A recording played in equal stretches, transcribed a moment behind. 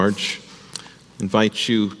I invite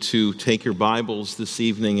you to take your Bibles this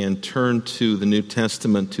evening and turn to the New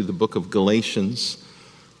Testament, to the book of Galatians.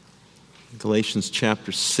 Galatians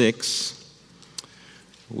chapter 6.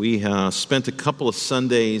 We spent a couple of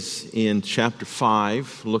Sundays in chapter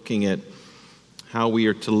 5 looking at how we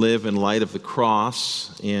are to live in light of the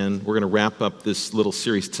cross, and we're going to wrap up this little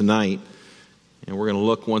series tonight. And we're going to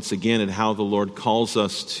look once again at how the Lord calls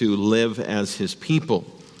us to live as His people.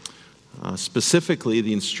 Specifically,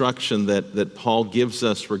 the instruction that Paul gives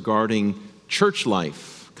us regarding church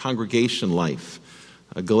life, congregation life.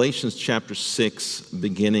 Galatians chapter 6,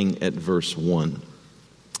 beginning at verse 1.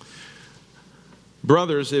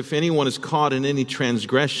 Brothers, if anyone is caught in any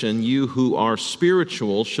transgression, you who are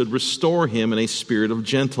spiritual should restore him in a spirit of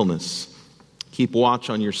gentleness. Keep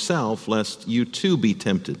watch on yourself, lest you too be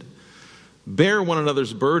tempted. Bear one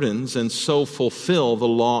another's burdens, and so fulfill the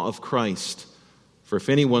law of Christ. For if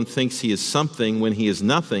anyone thinks he is something when he is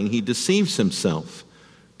nothing, he deceives himself.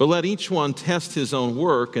 But let each one test his own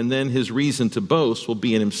work, and then his reason to boast will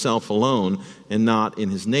be in himself alone and not in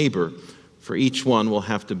his neighbor. For each one will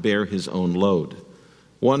have to bear his own load.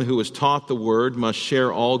 One who is taught the word must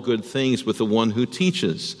share all good things with the one who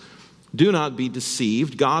teaches. Do not be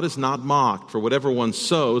deceived. God is not mocked. For whatever one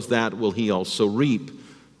sows, that will he also reap.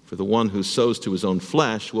 For the one who sows to his own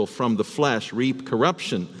flesh will from the flesh reap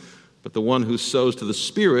corruption. But the one who sows to the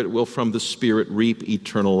Spirit will from the Spirit reap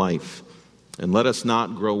eternal life. And let us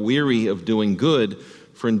not grow weary of doing good,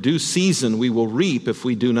 for in due season we will reap if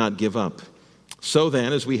we do not give up. So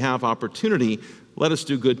then, as we have opportunity, let us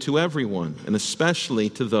do good to everyone, and especially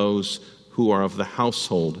to those who are of the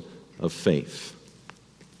household of faith.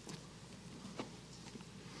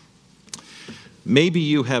 Maybe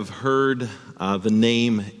you have heard the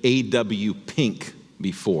name A.W. Pink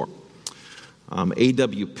before.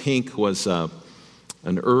 A.W. Pink was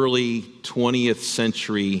an early 20th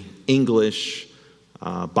century English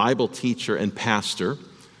Bible teacher and pastor.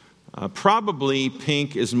 Probably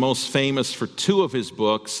Pink is most famous for two of his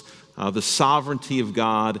books, The Sovereignty of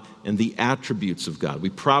God and The Attributes of God. We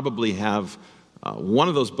probably have one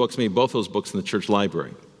of those books, maybe both those books in the church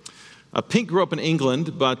library. Pink grew up in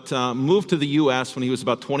England, but moved to the U.S. when he was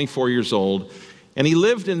about 24 years old. And he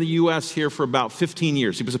lived in the U.S. here for about 15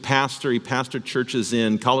 years. He was a pastor. He pastored churches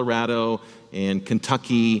in Colorado and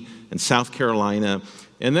Kentucky and South Carolina.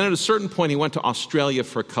 And then at a certain point, he went to Australia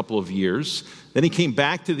for a couple of years. Then he came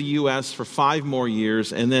back to the U.S. for 5 more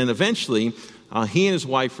years. And then eventually, he and his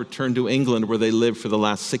wife returned to England, where they lived for the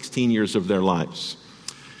last 16 years of their lives.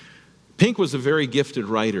 Pink was a very gifted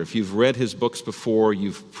writer. If you've read his books before,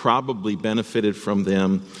 you've probably benefited from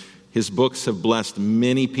them. His books have blessed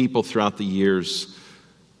many people throughout the years.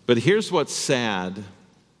 But here's what's sad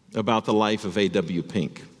about the life of A.W.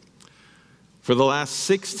 Pink. For the last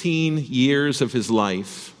 16 years of his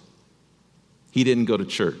life, he didn't go to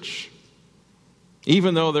church.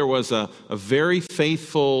 Even though there was a very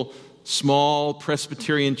faithful, small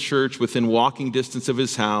Presbyterian church within walking distance of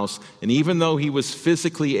his house, and even though he was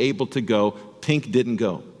physically able to go, Pink didn't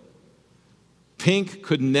go. Pink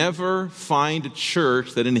could never find a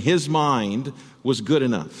church that in his mind was good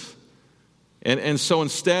enough. And so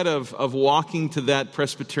instead of walking to that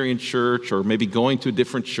Presbyterian church or maybe going to a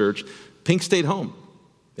different church, Pink stayed home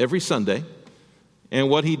every Sunday. And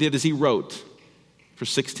what he did is he wrote for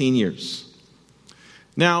 16 years.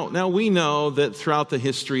 Now we know that throughout the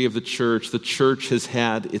history of the church has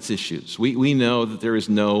had its issues. We know that there is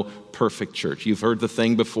no perfect church. You've heard the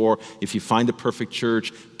thing before, if you find a perfect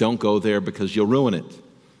church, don't go there because you'll ruin it.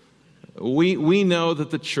 We know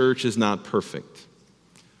that the church is not perfect.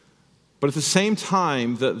 But at the same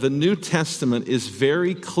time, the New Testament is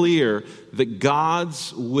very clear that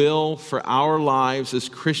God's will for our lives as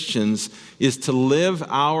Christians is to live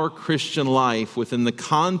our Christian life within the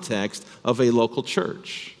context of a local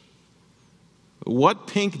church. What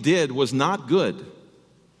Pink did was not good.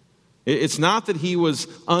 It's not that he was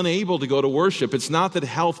unable to go to worship. It's not that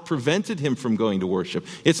health prevented him from going to worship.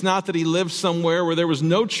 It's not that he lived somewhere where there was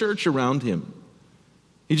no church around him.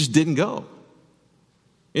 He just didn't go.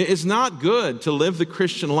 It's not good to live the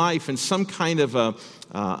Christian life in some kind of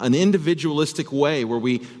an individualistic way where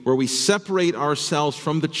we separate ourselves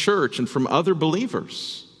from the church and from other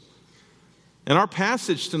believers. And our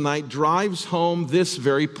passage tonight drives home this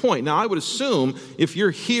very point. Now, I would assume if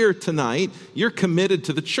you're here tonight, you're committed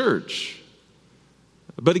to the church.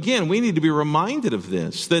 But again, we need to be reminded of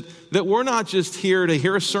this, that we're not just here to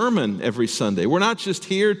hear a sermon every Sunday. We're not just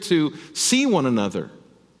here to see one another,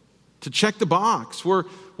 to check the box.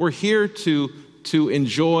 We're here to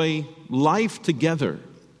enjoy life together.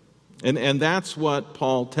 And that's what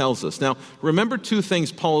Paul tells us. Now, remember two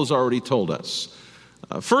things Paul has already told us.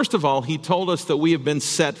 First of all, he told us that we have been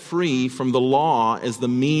set free from the law as the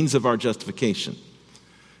means of our justification.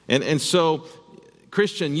 And so,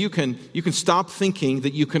 Christian, you can stop thinking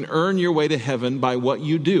that you can earn your way to heaven by what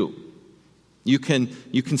you do. You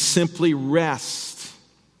can simply rest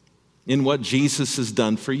in what Jesus has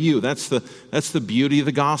done for you. That's the beauty of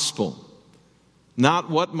the gospel. Not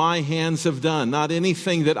what my hands have done, not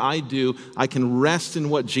anything that I do. I can rest in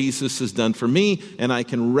what Jesus has done for me, and I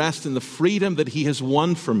can rest in the freedom that he has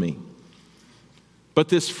won for me. But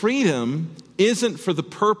this freedom isn't for the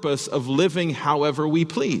purpose of living however we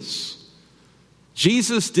please.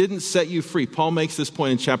 Jesus didn't set you free. Paul makes this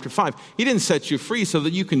point in chapter 5. He didn't set you free so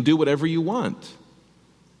that you can do whatever you want.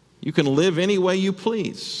 You can live any way you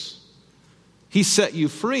please. He set you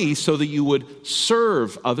free so that you would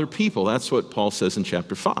serve other people. That's what Paul says in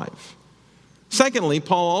chapter 5. Secondly,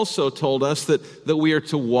 Paul also told us that we are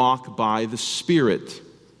to walk by the Spirit.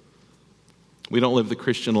 We don't live the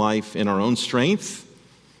Christian life in our own strength.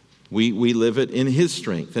 We live it in his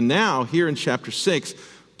strength. And now, here in chapter 6,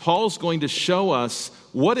 Paul's going to show us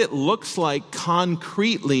what it looks like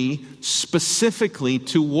concretely, specifically,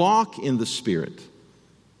 to walk in the Spirit.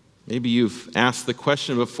 Maybe you've asked the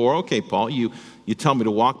question before, okay, Paul, you tell me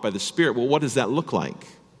to walk by the Spirit. Well, what does that look like?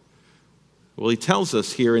 Well, he tells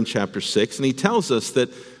us here in chapter 6, and he tells us that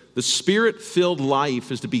the Spirit-filled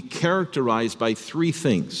life is to be characterized by three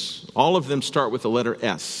things. All of them start with the letter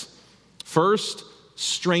S. First,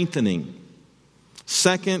 strengthening.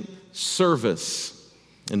 Second, service.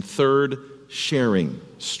 And third, sharing.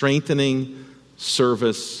 Strengthening,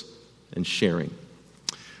 service, and sharing.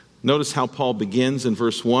 Notice how Paul begins in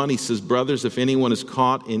verse 1. He says, "Brothers, if anyone is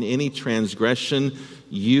caught in any transgression,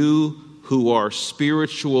 you who are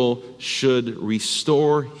spiritual should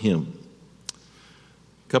restore him."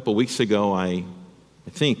 A couple weeks ago, I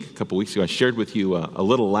shared with you a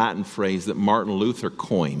little Latin phrase that Martin Luther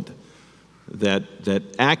coined that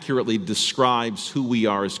accurately describes who we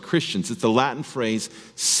are as Christians. It's the Latin phrase,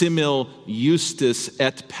 simul justus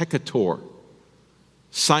et peccator,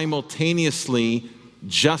 simultaneously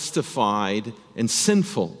justified and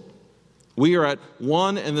sinful. We are at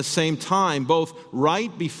one and the same time both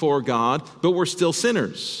right before God, but we're still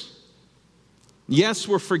sinners. Yes,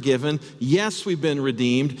 we're forgiven. Yes, we've been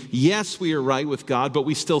redeemed. Yes, we are right with God, but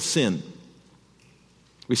we still sin.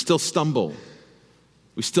 We still stumble.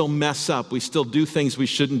 We still mess up. We still do things we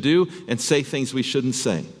shouldn't do and say things we shouldn't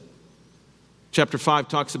say. Chapter 5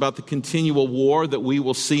 talks about the continual war that we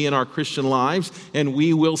will see in our Christian lives, and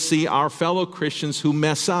we will see our fellow Christians who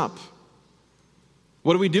mess up.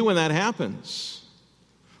 What do we do when that happens?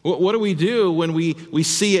 What do we do when we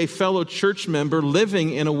see a fellow church member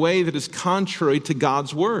living in a way that is contrary to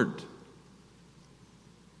God's word?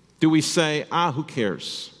 Do we say, who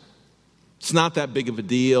cares? It's not that big of a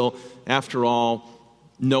deal. After all,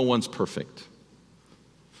 no one's perfect.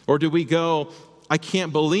 Or do we go, I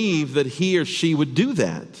can't believe that he or she would do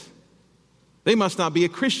that. They must not be a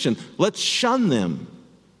Christian. Let's shun them.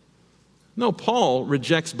 No, Paul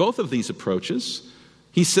rejects both of these approaches.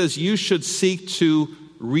 He says you should seek to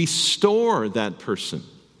restore that person.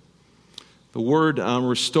 The word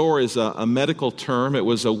restore is a medical term. It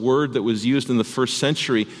was a word that was used in the first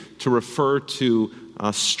century to refer to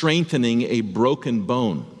strengthening a broken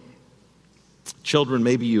bone. Children,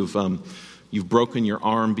 maybe you've broken your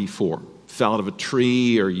arm before. Fell out of a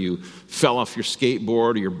tree, or you fell off your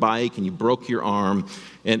skateboard or your bike and you broke your arm,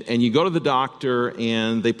 and you go to the doctor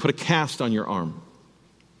and they put a cast on your arm.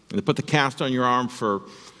 And they put the cast on your arm for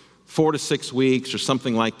 4 to 6 weeks or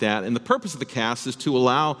something like that. And the purpose of the cast is to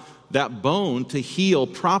allow that bone to heal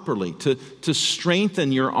properly, to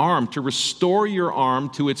strengthen your arm, to restore your arm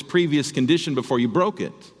to its previous condition before you broke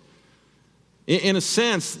it. In a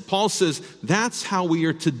sense, Paul says that's how we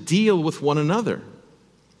are to deal with one another.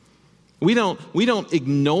 We don't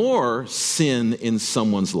ignore sin in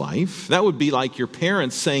someone's life. That would be like your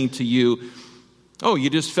parents saying to you, oh, you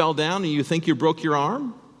just fell down and you think you broke your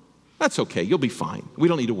arm? That's okay, you'll be fine. We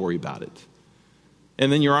don't need to worry about it.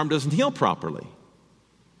 And then your arm doesn't heal properly.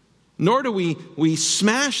 Nor do we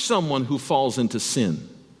smash someone who falls into sin.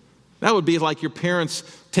 That would be like your parents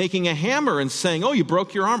taking a hammer and saying, oh, you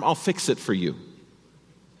broke your arm, I'll fix it for you.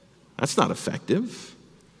 That's not effective.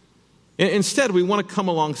 Instead, we want to come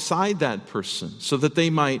alongside that person so that they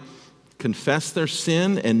might confess their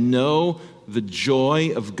sin and know the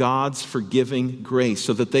joy of God's forgiving grace,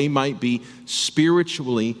 so that they might be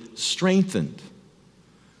spiritually strengthened.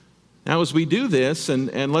 Now, as we do this,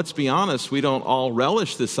 and let's be honest, we don't all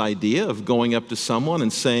relish this idea of going up to someone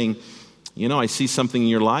and saying, you know, I see something in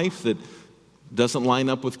your life that doesn't line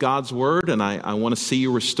up with God's word, and I want to see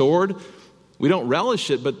you restored. We don't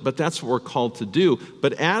relish it, but that's what we're called to do.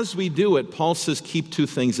 But as we do it, Paul says, keep two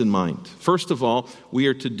things in mind. First of all, we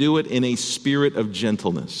are to do it in a spirit of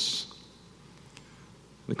gentleness.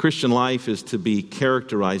 The Christian life is to be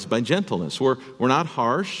characterized by gentleness. We're not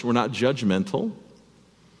harsh. We're not judgmental.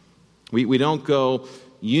 We don't go,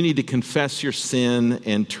 you need to confess your sin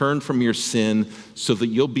and turn from your sin so that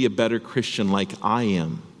you'll be a better Christian like I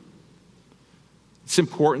am. It's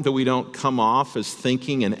important that we don't come off as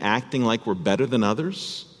thinking and acting like we're better than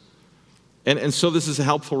others. And so this is a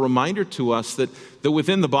helpful reminder to us that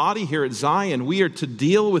within the body here at Zion, we are to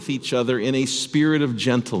deal with each other in a spirit of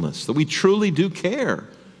gentleness, that we truly do care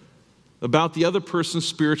about the other person's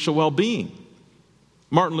spiritual well-being.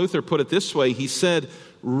 Martin Luther put it this way. He said,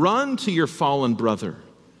 run to your fallen brother,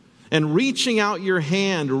 and reaching out your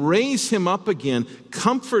hand, raise him up again,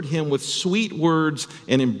 comfort him with sweet words,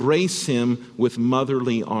 and embrace him with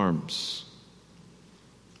motherly arms.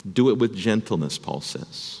 Do it with gentleness, Paul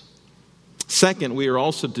says. Second, we are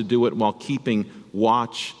also to do it while keeping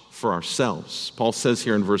watch for ourselves. Paul says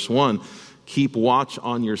here in verse 1, keep watch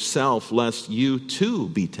on yourself, lest you too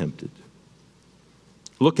be tempted.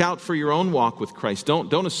 Look out for your own walk with Christ.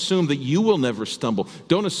 Don't assume that you will never stumble.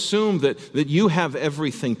 Don't assume that you have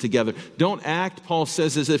everything together. Don't act, Paul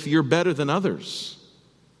says, as if you're better than others.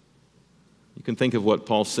 You can think of what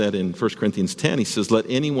Paul said in 1 Corinthians 10. He says, let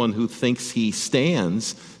anyone who thinks he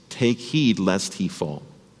stands take heed lest he fall.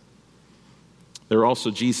 There are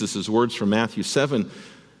also Jesus' words from Matthew 7.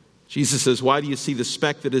 Jesus says, why do you see the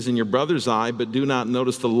speck that is in your brother's eye, but do not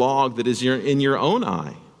notice the log that is in your own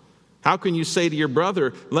eye? How can you say to your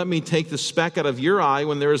brother, let me take the speck out of your eye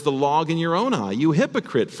when there is the log in your own eye? You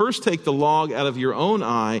hypocrite, first take the log out of your own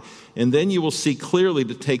eye, and then you will see clearly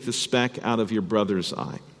to take the speck out of your brother's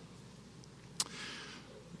eye.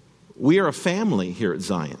 We are a family here at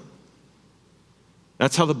Zion.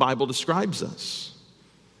 That's how the Bible describes us.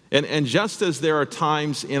 And just as there are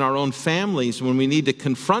times in our own families when we need to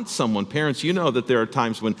confront someone, parents, you know that there are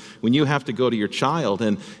times when you have to go to your child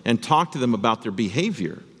and talk to them about their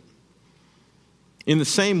behavior. In the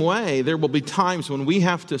same way, there will be times when we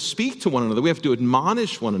have to speak to one another. We have to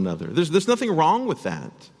admonish one another. There's nothing wrong with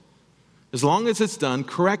that. As long as it's done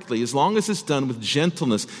correctly, as long as it's done with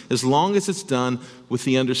gentleness, as long as it's done with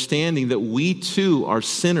the understanding that we too are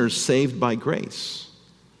sinners saved by grace.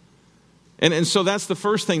 And so that's the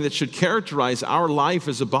first thing that should characterize our life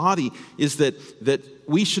as a body, is that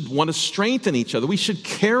we should want to strengthen each other. We should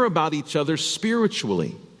care about each other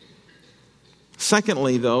spiritually.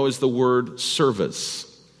 Secondly, though, is the word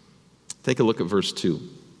service. Take a look at verse 2.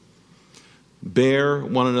 Bear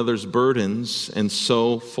one another's burdens and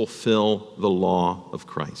so fulfill the law of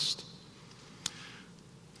Christ.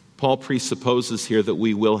 Paul presupposes here that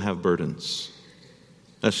we will have burdens.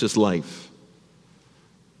 That's just life.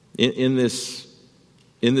 In this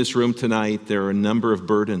room tonight, there are a number of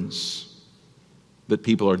burdens that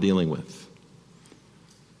people are dealing with.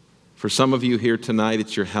 For some of you here tonight,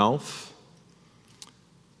 it's your health.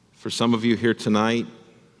 For some of you here tonight,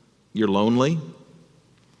 you're lonely.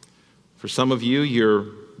 For some of you,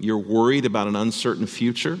 you're worried about an uncertain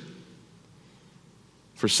future.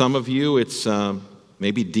 For some of you, it's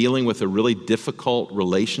maybe dealing with a really difficult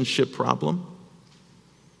relationship problem.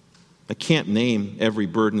 I can't name every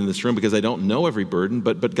burden in this room because I don't know every burden,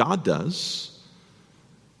 but God does.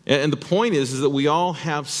 And the point is that we all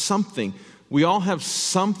have something. We all have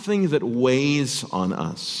something that weighs on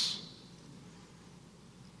us.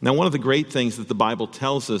 Now, one of the great things that the Bible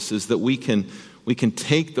tells us is that we can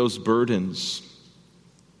take those burdens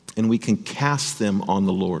and we can cast them on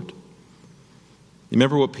the Lord. You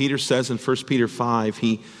remember what Peter says in 1 Peter 5?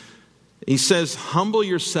 He says, humble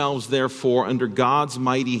yourselves, therefore, under God's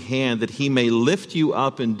mighty hand, that he may lift you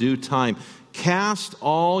up in due time. Cast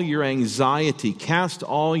all your anxiety, cast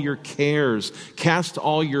all your cares, cast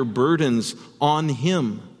all your burdens on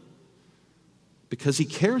him, because he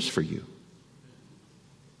cares for you.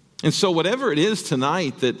 And so whatever it is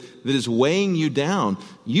tonight that is weighing you down,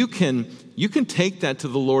 you can take that to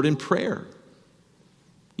the Lord in prayer.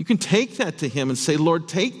 You can take that to him and say, Lord,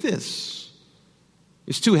 take this.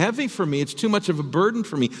 It's too heavy for me. It's too much of a burden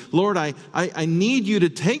for me. Lord, I need you to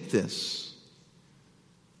take this.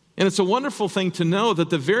 And it's a wonderful thing to know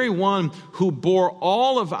that the very one who bore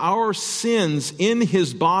all of our sins in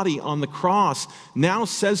his body on the cross now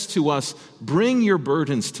says to us, bring your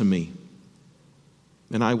burdens to me,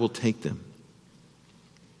 and I will take them.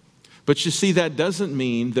 But you see, that doesn't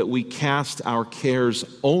mean that we cast our cares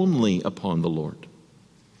only upon the Lord.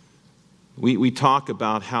 We talk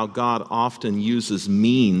about how God often uses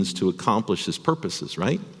means to accomplish his purposes,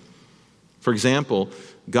 right? For example,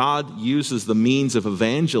 God uses the means of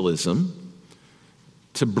evangelism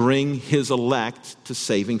to bring his elect to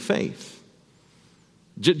saving faith.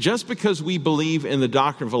 Just because we believe in the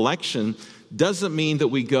doctrine of election doesn't mean that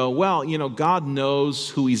we go, well, God knows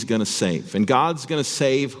who he's going to save, and God's going to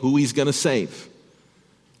save who he's going to save.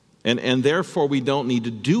 And therefore, we don't need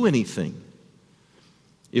to do anything.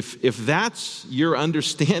 If that's your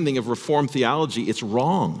understanding of Reformed theology, it's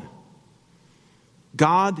wrong.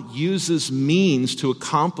 God uses means to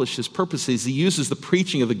accomplish his purposes. He uses the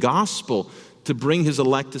preaching of the gospel to bring his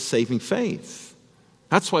elect to saving faith.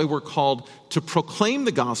 That's why we're called to proclaim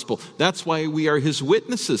the gospel. That's why we are his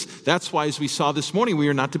witnesses. That's why, as we saw this morning, we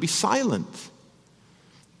are not to be silent.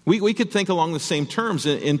 We could think along the same terms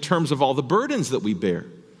in terms of all the burdens that we bear.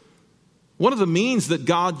 One of the means that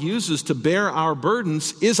God uses to bear our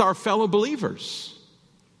burdens is our fellow believers.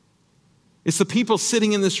 It's the people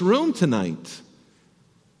sitting in this room tonight.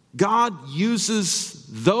 God uses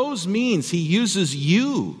those means. He uses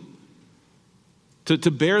you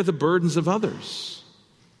to bear the burdens of others.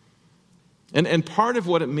 And part of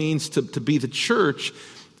what it means to be the church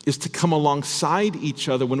is to come alongside each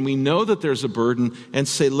other when we know that there's a burden and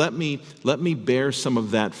say, let me bear some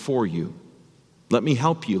of that for you. Let me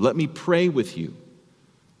help you. Let me pray with you.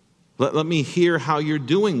 Let me hear how you're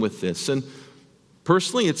doing with this. And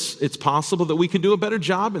personally, it's possible that we could do a better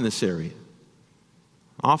job in this area.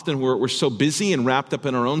 Often we're so busy and wrapped up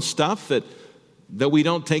in our own stuff that we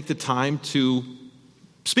don't take the time to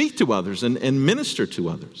speak to others and minister to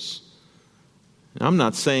others. And I'm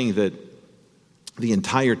not saying that the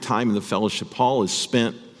entire time in the fellowship hall is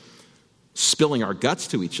spent spilling our guts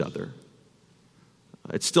to each other.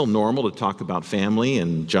 It's still normal to talk about family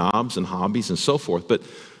and jobs and hobbies and so forth, but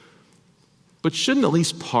shouldn't at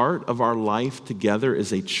least part of our life together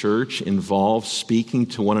as a church involve speaking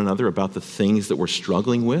to one another about the things that we're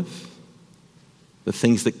struggling with, the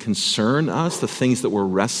things that concern us, the things that we're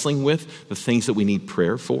wrestling with, the things that we need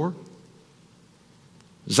prayer for?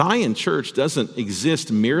 Zion Church doesn't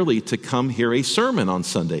exist merely to come hear a sermon on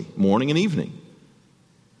Sunday morning and evening.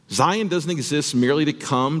 Zion doesn't exist merely to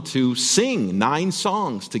come to sing 9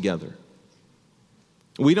 songs together.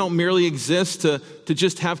 We don't merely exist to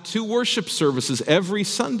just have 2 worship services every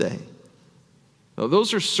Sunday. Now,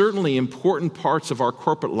 those are certainly important parts of our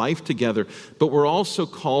corporate life together, but we're also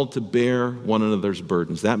called to bear one another's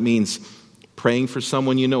burdens. That means praying for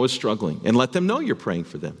someone you know is struggling, and let them know you're praying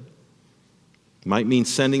for them. It might mean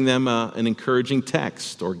sending them an encouraging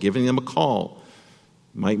text or giving them a call.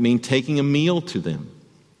 It might mean taking a meal to them.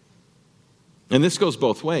 And this goes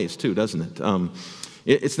both ways too, doesn't it?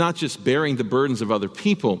 It's not just bearing the burdens of other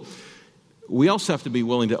people. We also have to be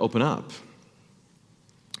willing to open up.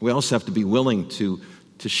 We also have to be willing to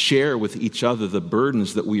share with each other the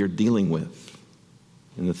burdens that we are dealing with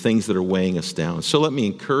and the things that are weighing us down. So let me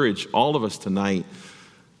encourage all of us tonight,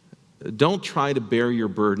 don't try to bear your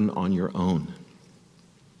burden on your own.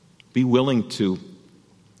 Be willing to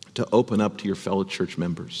open up to your fellow church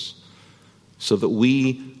members so that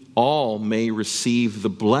we all may receive the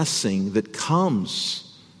blessing that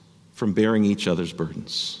comes from bearing each other's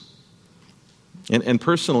burdens. And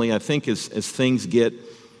personally, I think as things get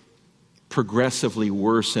progressively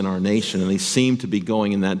worse in our nation, and they seem to be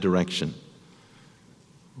going in that direction,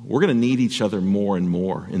 we're going to need each other more and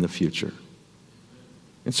more in the future.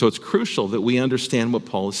 And so it's crucial that we understand what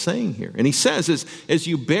Paul is saying here. And he says, as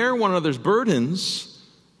you bear one another's burdens,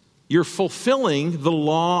 you're fulfilling the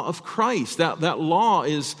law of Christ. That law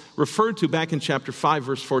is referred to back in chapter 5,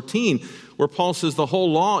 verse 14, where Paul says the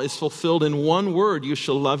whole law is fulfilled in one word: you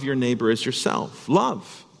shall love your neighbor as yourself.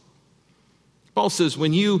 Love. Paul says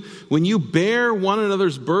when you bear one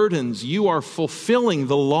another's burdens, you are fulfilling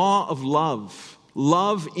the law of love.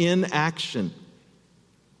 Love in action.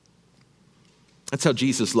 That's how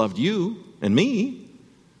Jesus loved you and me.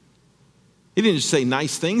 He didn't just say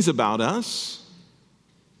nice things about us.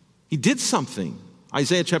 He did something.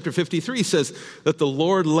 Isaiah chapter 53 says that the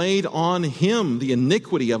Lord laid on him the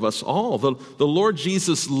iniquity of us all. The Lord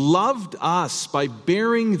Jesus loved us by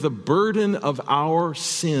bearing the burden of our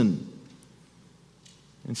sin.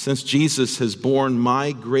 And since Jesus has borne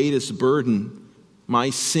my greatest burden, my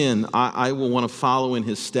sin, I will want to follow in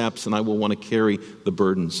his steps, and I will want to carry the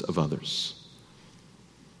burdens of others.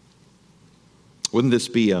 Wouldn't this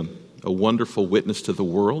be a wonderful witness to the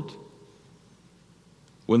world?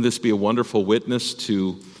 Wouldn't this be a wonderful witness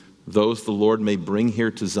to those the Lord may bring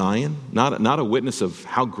here to Zion? Not a witness of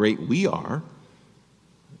how great we are,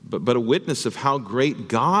 but a witness of how great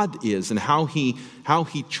God is and how he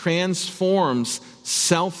transforms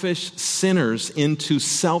selfish sinners into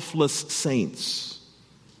selfless saints.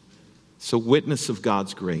 It's a witness of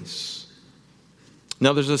God's grace.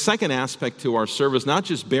 Now, there's a second aspect to our service, not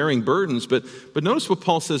just bearing burdens, but notice what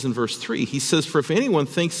Paul says in verse 3. He says, "For if anyone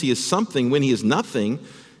thinks he is something when he is nothing,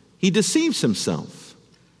 he deceives himself."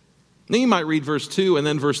 Now, you might read verse 2 and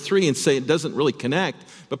then verse 3 and say it doesn't really connect,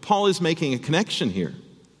 but Paul is making a connection here.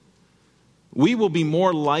 We will be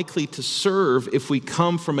more likely to serve if we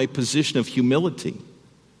come from a position of humility.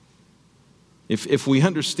 If we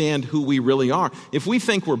understand who we really are. If we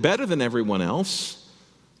think we're better than everyone else,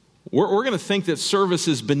 we're going to think that service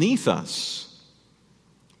is beneath us.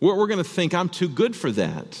 We're going to think, I'm too good for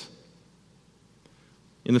that.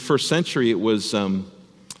 In the first century, it was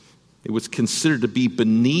considered to be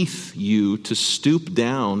beneath you to stoop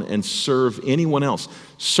down and serve anyone else.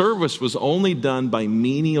 Service was only done by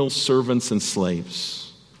menial servants and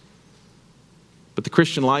slaves. But the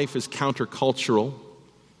Christian life is countercultural.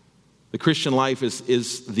 The Christian life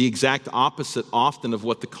is the exact opposite often of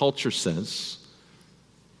what the culture says.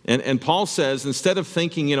 And Paul says, instead of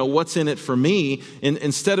thinking, what's in it for me,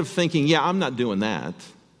 instead of thinking, I'm not doing that,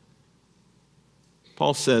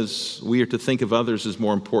 Paul says we are to think of others as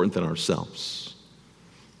more important than ourselves.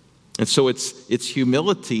 And so it's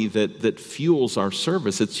humility that fuels our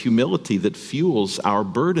service. It's humility that fuels our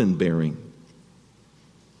burden bearing.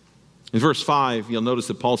 In verse 5, you'll notice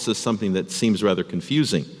that Paul says something that seems rather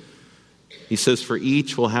confusing. He says, "For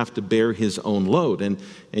each will have to bear his own load." And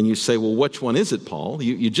you say, well, which one is it, Paul?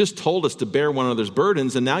 You just told us to bear one another's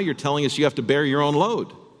burdens, and now you're telling us you have to bear your own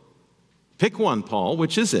load. Pick one, Paul.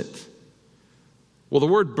 Which is it? Well, the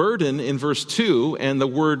word burden in verse 2 and the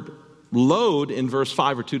word load in verse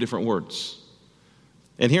 5 are two different words.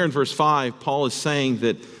 And here in verse 5, Paul is saying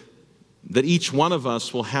that each one of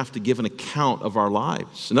us will have to give an account of our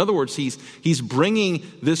lives. In other words, he's bringing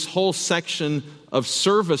this whole section of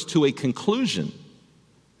service to a conclusion.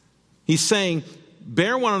 He's saying,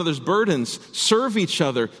 bear one another's burdens, serve each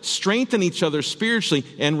other, strengthen each other spiritually,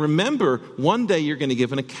 and remember, one day you're going to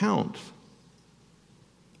give an account.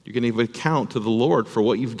 You're going to give an account to the Lord for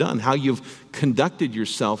what you've done, how you've conducted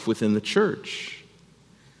yourself within the church.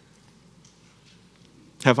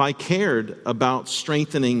 Have I cared about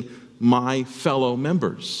strengthening my fellow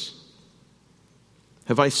members?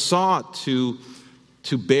 Have I sought to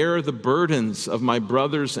bear the burdens of my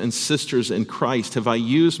brothers and sisters in Christ? Have I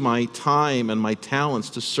used my time and my talents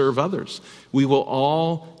to serve others? We will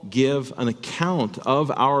all give an account of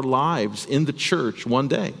our lives in the church one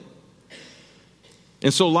day.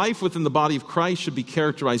 And so life within the body of Christ should be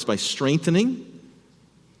characterized by strengthening.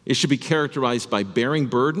 It should be characterized by bearing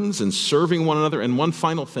burdens and serving one another. And one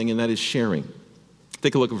final thing, and that is sharing.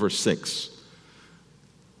 Take a look at verse 6.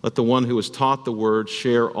 Let the one who is taught the word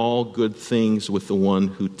share all good things with the one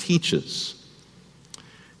who teaches.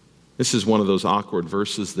 This is one of those awkward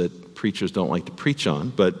verses that preachers don't like to preach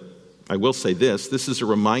on, but I will say this. This is a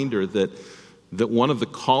reminder that one of the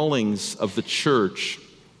callings of the church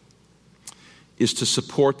is to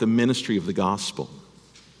support the ministry of the gospel,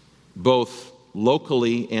 both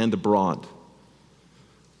locally and abroad.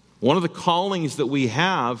 One of the callings that we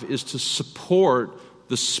have is to support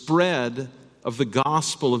the spread of the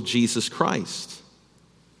gospel of Jesus Christ.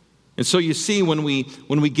 And so you see, when we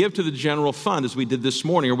give to the general fund, as we did this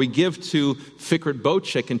morning, or we give to Fikret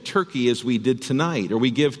Bocek in Turkey, as we did tonight, or we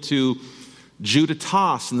give to Judah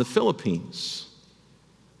Toss in the Philippines,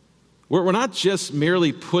 we're not just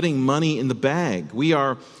merely putting money in the bag. We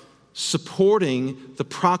are supporting the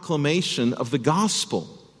proclamation of the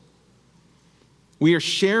gospel. We are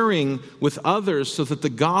sharing with others so that the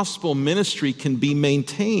gospel ministry can be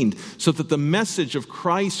maintained, so that the message of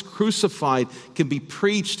Christ crucified can be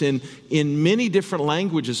preached in many different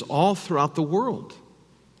languages all throughout the world.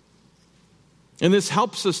 And this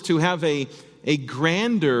helps us to have a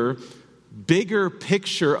grander, bigger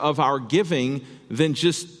picture of our giving than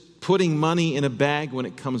just putting money in a bag when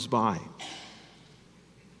it comes by.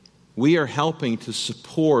 We are helping to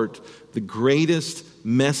support the greatest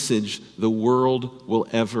message the world will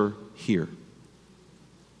ever hear.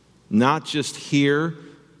 Not just here,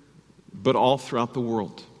 but all throughout the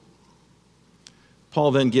world.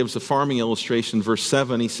 Paul then gives a farming illustration, verse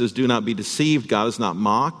 7. He says, "Do not be deceived, God is not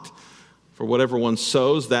mocked. For whatever one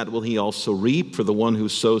sows, that will he also reap. For the one who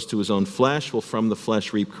sows to his own flesh will from the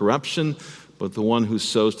flesh reap corruption, but the one who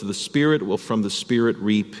sows to the Spirit will from the Spirit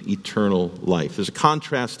reap eternal life." There's a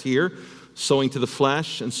contrast here, sowing to the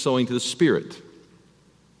flesh and sowing to the Spirit.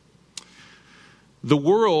 The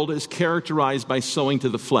world is characterized by sowing to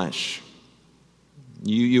the flesh.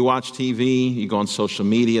 You watch TV, you go on social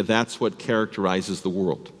media, that's what characterizes the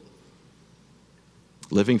world.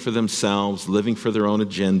 Living for themselves, living for their own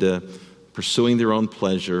agenda, pursuing their own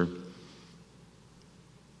pleasure.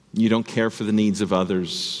 You don't care for the needs of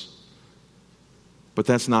others. But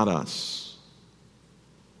that's not us.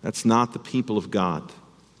 That's not the people of God.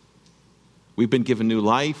 We've been given new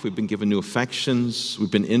life. We've been given new affections.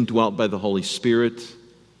 We've been indwelt by the Holy Spirit.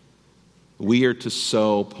 We are to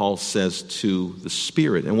sow, Paul says, to the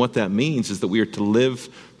Spirit. And what that means is that we are to live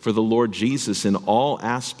for the Lord Jesus in all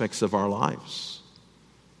aspects of our lives.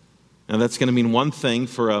 Now that's going to mean one thing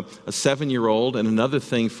for a 7-year-old, and another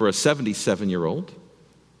thing for a 77-year-old,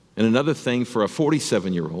 and another thing for a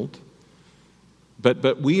 47-year-old.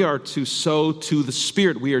 But we are to sow to the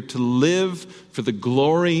Spirit. We are to live for the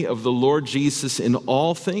glory of the Lord Jesus in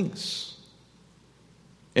all things.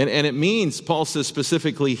 And it means, Paul says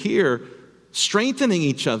specifically here, strengthening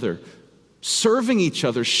each other, serving each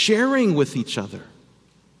other, sharing with each other.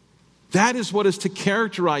 That is what is to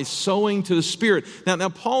characterize sowing to the Spirit. Now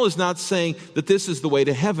Paul is not saying that this is the way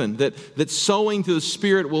to heaven, that sowing to the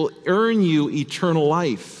Spirit will earn you eternal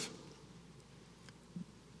life.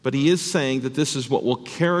 But he is saying that this is what will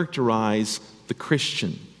characterize the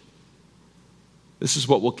Christian. This is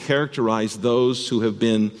what will characterize those who have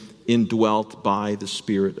been indwelt by the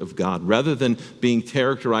Spirit of God. Rather than being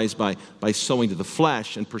characterized by sowing to the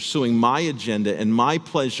flesh and pursuing my agenda and my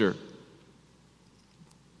pleasure,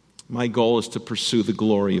 my goal is to pursue the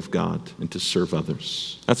glory of God and to serve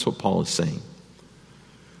others. That's what Paul is saying.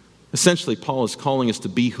 Essentially, Paul is calling us to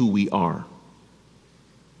be who we are.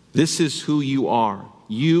 This is who you are.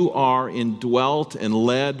 You are indwelt and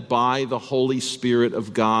led by the Holy Spirit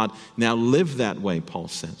of God. Now live that way, Paul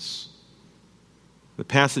says. The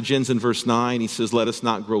passage ends in verse 9. He says, "Let us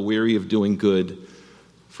not grow weary of doing good,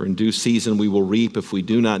 for in due season we will reap if we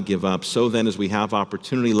do not give up. So then, as we have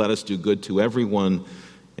opportunity, let us do good to everyone,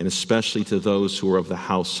 and especially to those who are of the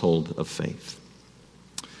household of faith."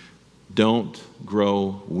 Don't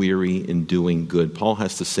grow weary in doing good. Paul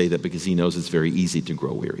has to say that because he knows it's very easy to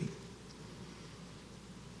grow weary.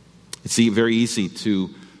 It's very easy to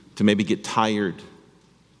maybe get tired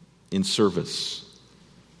in service.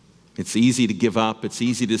 It's easy to give up. It's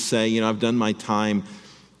easy to say, I've done my time.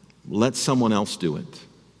 Let someone else do it.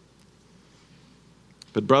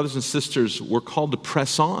 But brothers and sisters, we're called to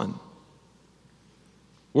press on.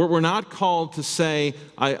 We're not called to say,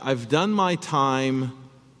 I've done my time.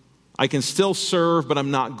 I can still serve, but I'm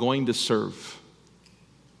not going to serve.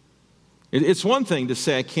 It's one thing to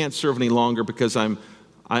say I can't serve any longer because I'm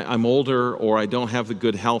older or I don't have the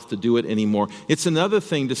good health to do it anymore. It's another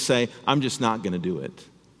thing to say, I'm just not going to do it.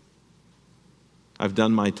 I've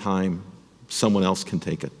done my time. Someone else can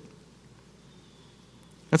take it.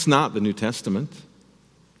 That's not the New Testament.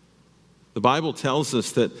 The Bible tells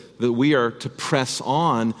us that we are to press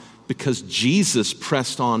on because Jesus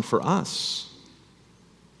pressed on for us.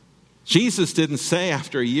 Jesus didn't say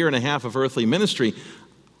after a year and a half of earthly ministry,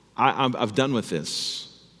 I've done with this.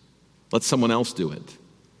 Let someone else do it.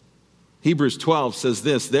 Hebrews 12 says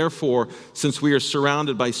this, "Therefore, since we are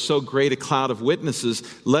surrounded by so great a cloud of witnesses,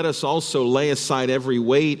 let us also lay aside every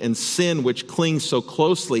weight and sin which clings so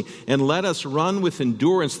closely, and let us run with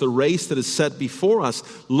endurance the race that is set before us,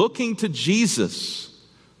 looking to Jesus,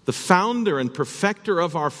 the founder and perfecter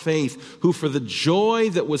of our faith, who for the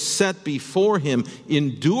joy that was set before him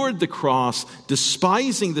endured the cross,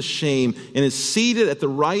 despising the shame, and is seated at the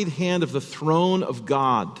right hand of the throne of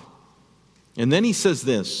God." And then he says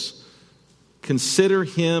this, "Consider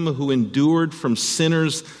him who endured from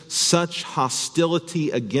sinners such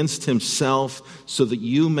hostility against himself, so that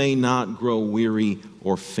you may not grow weary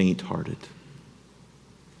or faint-hearted."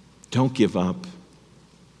 Don't give up.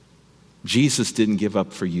 Jesus didn't give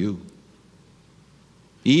up for you.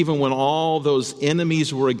 Even when all those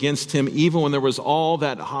enemies were against him, even when there was all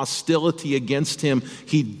that hostility against him,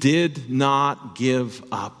 he did not give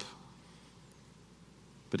up.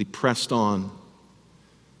 But he pressed on.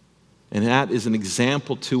 And that is an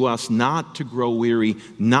example to us not to grow weary,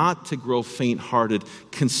 not to grow faint-hearted.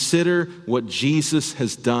 Consider what Jesus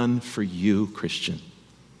has done for you, Christian,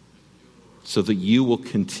 so that you will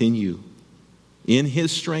continue in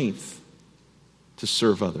his strength to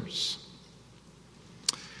serve others.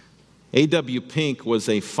 A.W. Pink was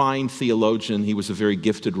a fine theologian. He was a very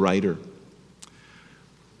gifted writer.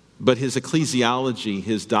 But his ecclesiology,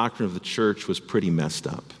 his doctrine of the church, was pretty messed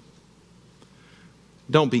up.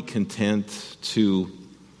 Don't be content to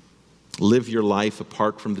live your life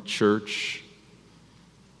apart from the church.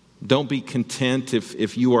 Don't be content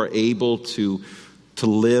if you are able to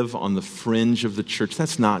live on the fringe of the church.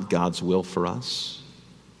 That's not God's will for us.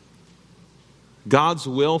 God's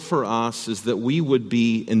will for us is that we would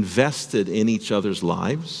be invested in each other's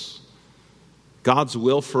lives. God's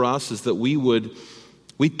will for us is that we would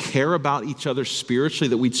we'd care about each other spiritually,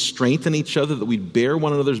 that we'd strengthen each other, that we'd bear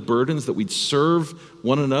one another's burdens, that we'd serve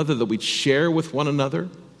one another, that we'd share with one another.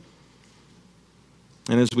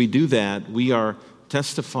 And as we do that, we are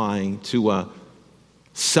testifying to a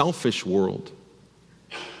selfish world,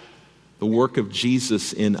 the work of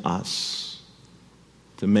Jesus in us,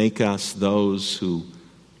 to make us those who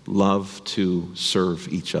love to serve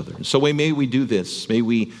each other. So may we do this. May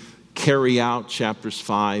we carry out chapters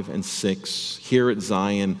 5 and 6 here at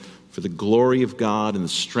Zion for the glory of God and the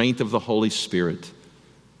strength of the Holy Spirit.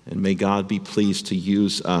 And may God be pleased to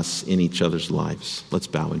use us in each other's lives. Let's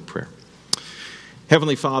bow in prayer.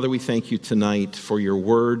 Heavenly Father, we thank you tonight for your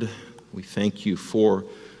word. We thank you for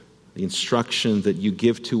the instruction that you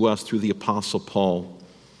give to us through the Apostle Paul.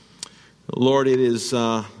 Lord, it is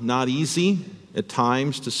not easy at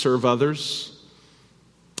times to serve others.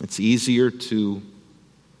 It's easier to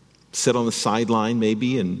sit on the sideline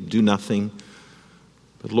maybe and do nothing.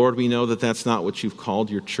 But Lord, we know that that's not what you've called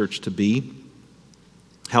your church to be.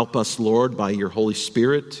 Help us, Lord, by your Holy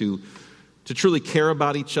Spirit to truly care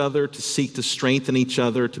about each other, to seek to strengthen each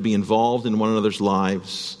other, to be involved in one another's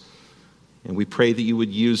lives. And we pray that you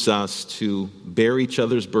would use us to bear each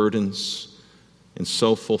other's burdens and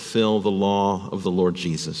so fulfill the law of the Lord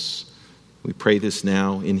Jesus. We pray this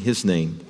now in his name.